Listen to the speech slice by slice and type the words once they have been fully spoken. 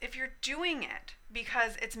you're doing it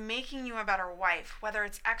because it's making you a better wife, whether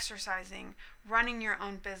it's exercising, running your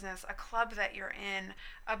own business, a club that you're in,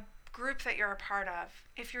 a group that you're a part of,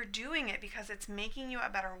 if you're doing it because it's making you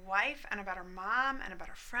a better wife and a better mom and a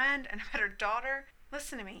better friend and a better daughter,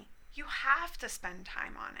 listen to me, you have to spend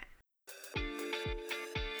time on it.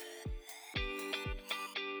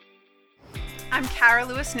 I'm Kara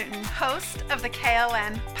Lewis Newton, host of the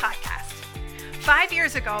KLN podcast. 5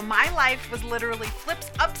 years ago, my life was literally flipped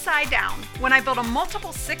upside down when I built a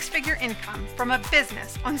multiple six-figure income from a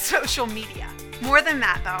business on social media. More than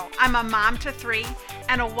that, though, I'm a mom to 3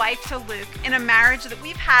 and a wife to Luke in a marriage that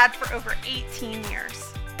we've had for over 18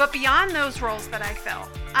 years. But beyond those roles that I fill,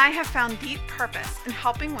 I have found deep purpose in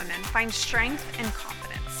helping women find strength and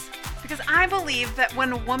confidence. Because I believe that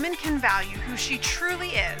when a woman can value who she truly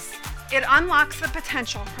is, it unlocks the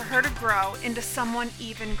potential for her to grow into someone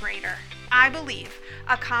even greater. I believe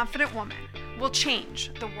a confident woman will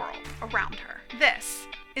change the world around her. This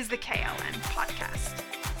is the KLN podcast.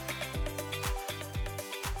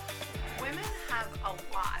 Women have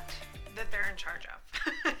a lot that they're in charge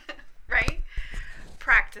of, right?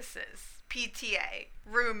 Practices, PTA,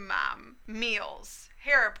 room mom, meals,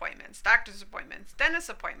 hair appointments, doctor's appointments, dentist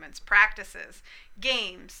appointments, practices,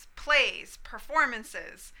 games, plays,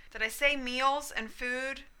 performances. Did I say meals and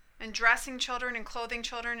food and dressing children and clothing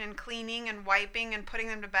children and cleaning and wiping and putting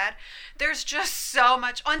them to bed? There's just so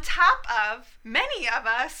much on top of many of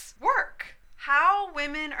us work. How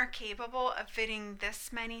women are capable of fitting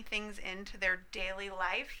this many things into their daily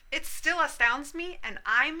life, it still astounds me, and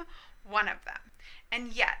I'm one of them.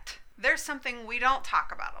 And yet, there's something we don't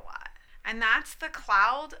talk about a lot. And that's the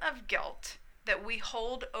cloud of guilt that we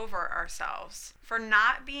hold over ourselves for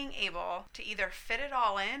not being able to either fit it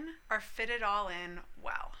all in or fit it all in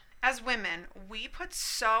well. As women, we put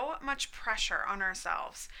so much pressure on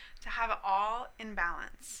ourselves to have it all in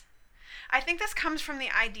balance. I think this comes from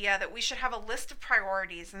the idea that we should have a list of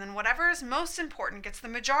priorities, and then whatever is most important gets the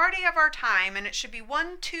majority of our time, and it should be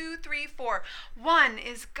 1, 2, 3, 4. 1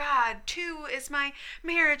 is God, 2 is my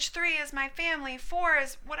marriage, 3 is my family, 4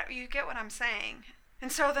 is whatever. You get what I'm saying.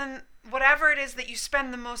 And so then whatever it is that you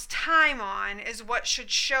spend the most time on is what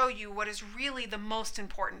should show you what is really the most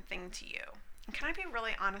important thing to you. And can I be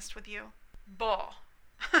really honest with you? Bull.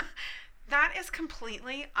 That is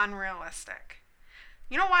completely unrealistic.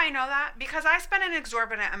 You know why I know that? Because I spend an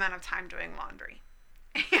exorbitant amount of time doing laundry.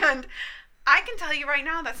 And I can tell you right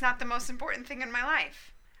now that's not the most important thing in my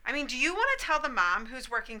life. I mean, do you want to tell the mom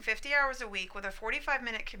who's working 50 hours a week with a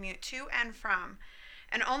 45-minute commute to and from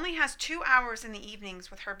and only has 2 hours in the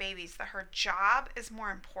evenings with her babies that her job is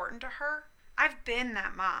more important to her? I've been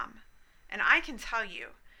that mom. And I can tell you,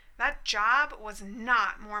 that job was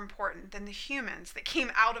not more important than the humans that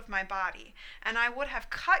came out of my body, and I would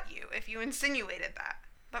have cut you if you insinuated that.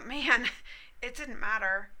 But man, it didn't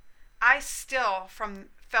matter. I still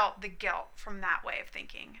felt the guilt from that way of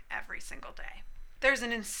thinking every single day. There's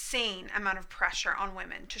an insane amount of pressure on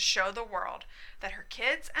women to show the world that her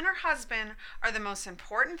kids and her husband are the most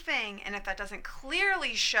important thing, and if that doesn't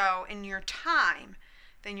clearly show in your time,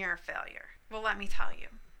 then you're a failure. Well, let me tell you,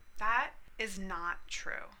 that is not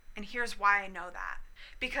true. And here's why I know that.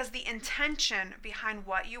 Because the intention behind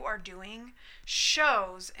what you are doing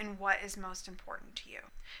shows in what is most important to you.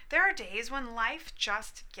 There are days when life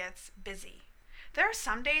just gets busy. There are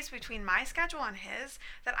some days between my schedule and his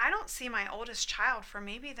that I don't see my oldest child for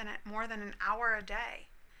maybe more than an hour a day.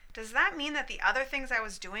 Does that mean that the other things I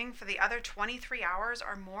was doing for the other 23 hours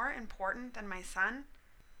are more important than my son?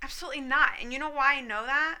 Absolutely not. And you know why I know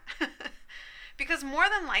that? Because more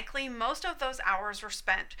than likely, most of those hours were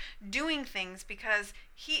spent doing things because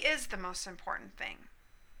he is the most important thing.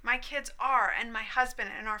 My kids are, and my husband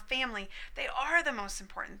and our family, they are the most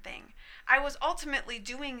important thing. I was ultimately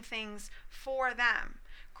doing things for them.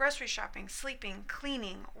 Grocery shopping, sleeping,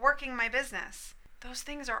 cleaning, working my business. Those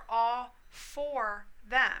things are all for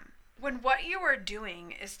them. When what you are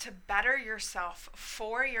doing is to better yourself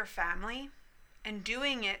for your family, and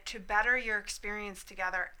doing it to better your experience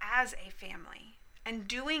together as a family, and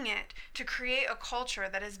doing it to create a culture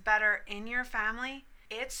that is better in your family,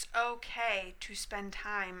 it's okay to spend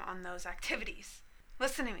time on those activities.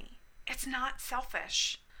 Listen to me. It's not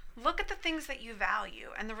selfish. Look at the things that you value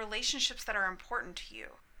and the relationships that are important to you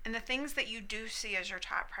and the things that you do see as your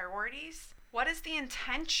top priorities. What is the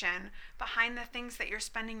intention behind the things that you're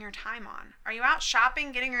spending your time on? Are you out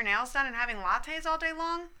shopping, getting your nails done, and having lattes all day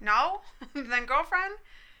long? No? Then girlfriend,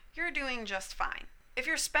 you're doing just fine. If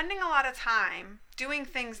you're spending a lot of time doing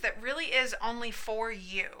things that really is only for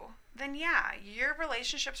you, then yeah, your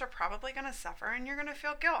relationships are probably going to suffer and you're going to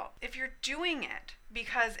feel guilt. If you're doing it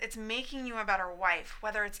because it's making you a better wife,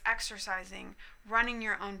 whether it's exercising, running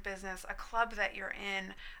your own business, a club that you're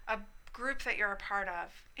in, a group that you're a part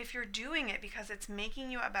of, if you're doing it because it's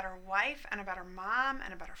making you a better wife and a better mom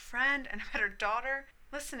and a better friend and a better daughter,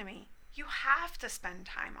 listen to me, you have to spend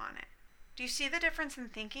time on it. Do you see the difference in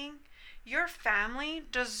thinking? Your family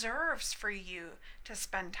deserves for you to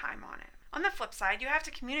spend time on it. On the flip side, you have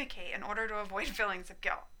to communicate in order to avoid feelings of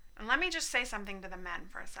guilt. And let me just say something to the men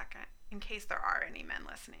for a second, in case there are any men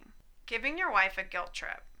listening. Giving your wife a guilt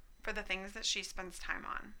trip for the things that she spends time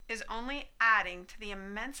on is only adding to the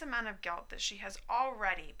immense amount of guilt that she has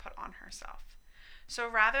already put on herself. So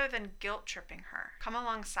rather than guilt tripping her, come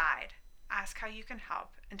alongside, ask how you can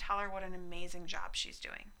help, and tell her what an amazing job she's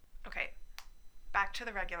doing. Okay, back to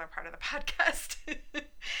the regular part of the podcast.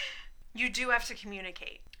 You do have to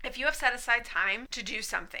communicate. If you have set aside time to do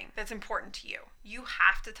something that's important to you, you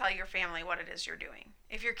have to tell your family what it is you're doing.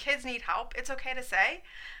 If your kids need help, it's okay to say,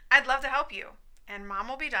 I'd love to help you, and mom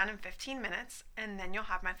will be done in 15 minutes, and then you'll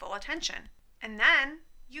have my full attention. And then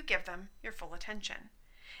you give them your full attention.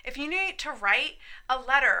 If you need to write a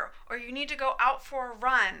letter, or you need to go out for a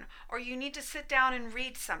run, or you need to sit down and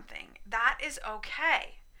read something, that is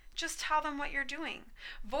okay. Just tell them what you're doing.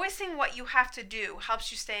 Voicing what you have to do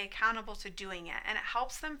helps you stay accountable to doing it, and it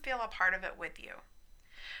helps them feel a part of it with you.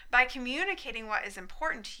 By communicating what is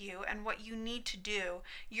important to you and what you need to do,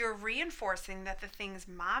 you're reinforcing that the things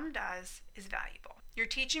mom does is valuable. You're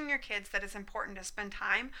teaching your kids that it's important to spend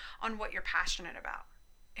time on what you're passionate about.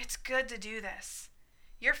 It's good to do this.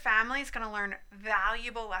 Your family is going to learn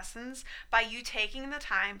valuable lessons by you taking the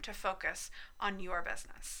time to focus on your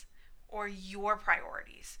business, or your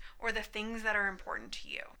priorities, or the things that are important to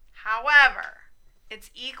you. However,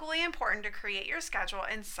 it's equally important to create your schedule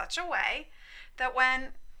in such a way that when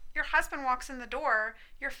your husband walks in the door,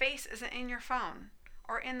 your face isn't in your phone,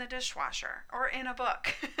 or in the dishwasher, or in a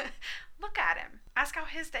book. Look at him. Ask how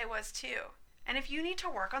his day was too. And if you need to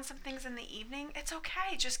work on some things in the evening, it's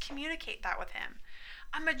okay. Just communicate that with him.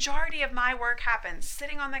 A majority of my work happens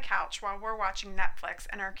sitting on the couch while we're watching Netflix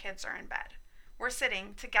and our kids are in bed. We're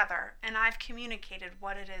sitting together, and I've communicated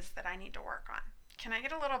what it is that I need to work on. Can I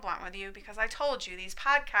get a little blunt with you? Because I told you these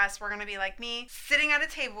podcasts were going to be like me sitting at a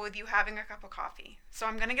table with you having a cup of coffee. So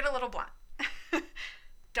I'm going to get a little blunt.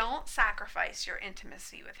 Don't sacrifice your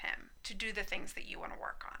intimacy with him to do the things that you want to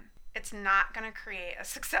work on. It's not going to create a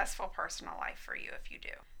successful personal life for you if you do.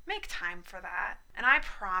 Make time for that. And I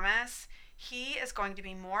promise he is going to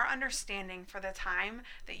be more understanding for the time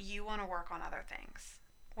that you want to work on other things.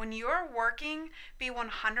 When you're working, be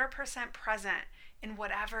 100% present in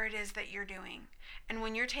whatever it is that you're doing. And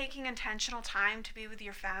when you're taking intentional time to be with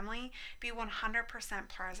your family, be 100%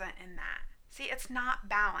 present in that. See, it's not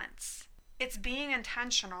balance. It's being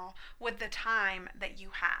intentional with the time that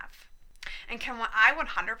you have. And can I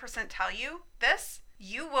 100% tell you this?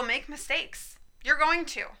 You will make mistakes. You're going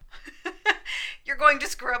to. You're going to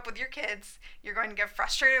screw up with your kids. You're going to get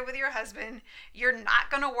frustrated with your husband. You're not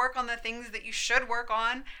going to work on the things that you should work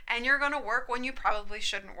on. And you're going to work when you probably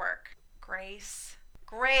shouldn't work. Grace.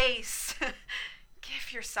 Grace.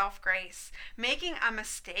 Give yourself grace. Making a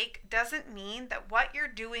mistake doesn't mean that what you're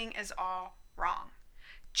doing is all wrong.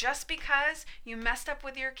 Just because you messed up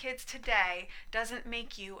with your kids today doesn't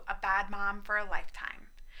make you a bad mom for a lifetime.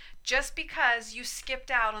 Just because you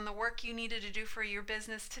skipped out on the work you needed to do for your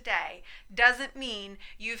business today doesn't mean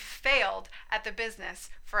you've failed at the business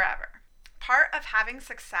forever. Part of having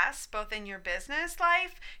success, both in your business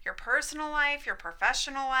life, your personal life, your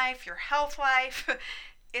professional life, your health life,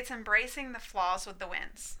 it's embracing the flaws with the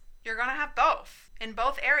wins. You're going to have both in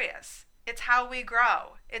both areas. It's how we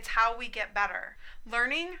grow. It's how we get better.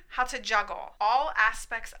 Learning how to juggle all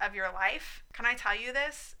aspects of your life, can I tell you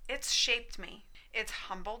this? It's shaped me. It's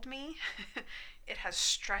humbled me, it has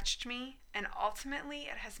stretched me, and ultimately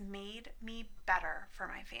it has made me better for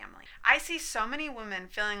my family. I see so many women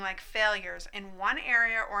feeling like failures in one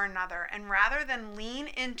area or another, and rather than lean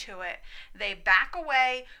into it, they back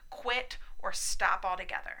away, quit, or stop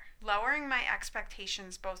altogether. Lowering my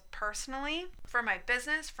expectations both personally, for my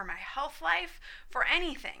business, for my health life, for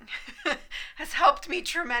anything has helped me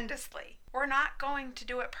tremendously. We're not going to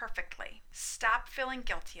do it perfectly. Stop feeling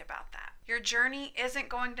guilty about that. Your journey isn't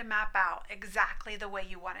going to map out exactly the way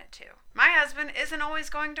you want it to. My husband isn't always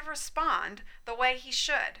going to respond the way he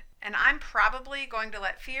should, and I'm probably going to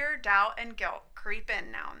let fear, doubt, and guilt creep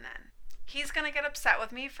in now and then. He's going to get upset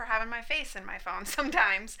with me for having my face in my phone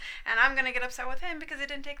sometimes, and I'm going to get upset with him because he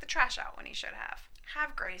didn't take the trash out when he should have.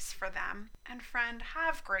 Have grace for them. And friend,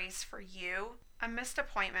 have grace for you. A missed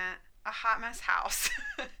appointment, a hot mess house,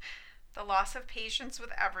 the loss of patience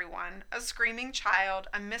with everyone, a screaming child,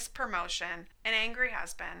 a missed promotion, an angry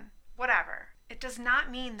husband, whatever. It does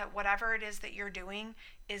not mean that whatever it is that you're doing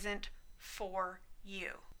isn't for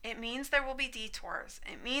you. It means there will be detours.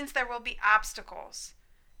 It means there will be obstacles.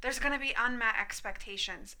 There's going to be unmet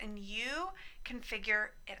expectations, and you can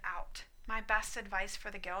figure it out. My best advice for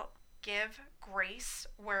the guilt: give grace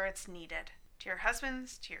where it's needed. To your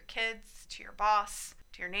husbands, to your kids, to your boss,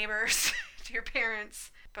 to your neighbors, to your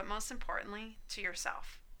parents, but most importantly, to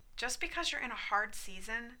yourself. Just because you're in a hard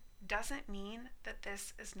season doesn't mean that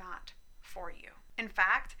this is not for you. In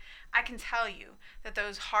fact, I can tell you that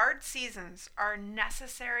those hard seasons are a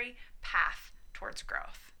necessary path towards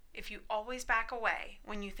growth. If you always back away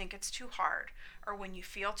when you think it's too hard or when you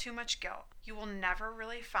feel too much guilt, you will never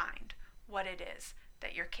really find what it is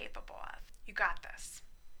that you're capable of. You got this.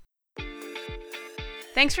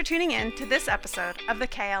 Thanks for tuning in to this episode of the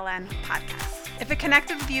KLN Podcast. If it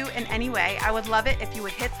connected with you in any way, I would love it if you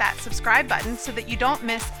would hit that subscribe button so that you don't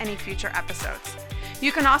miss any future episodes.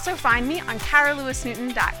 You can also find me on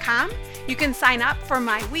KaraLewisNewton.com. You can sign up for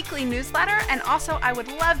my weekly newsletter, and also I would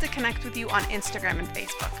love to connect with you on Instagram and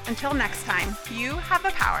Facebook. Until next time, you have the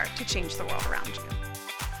power to change the world around you.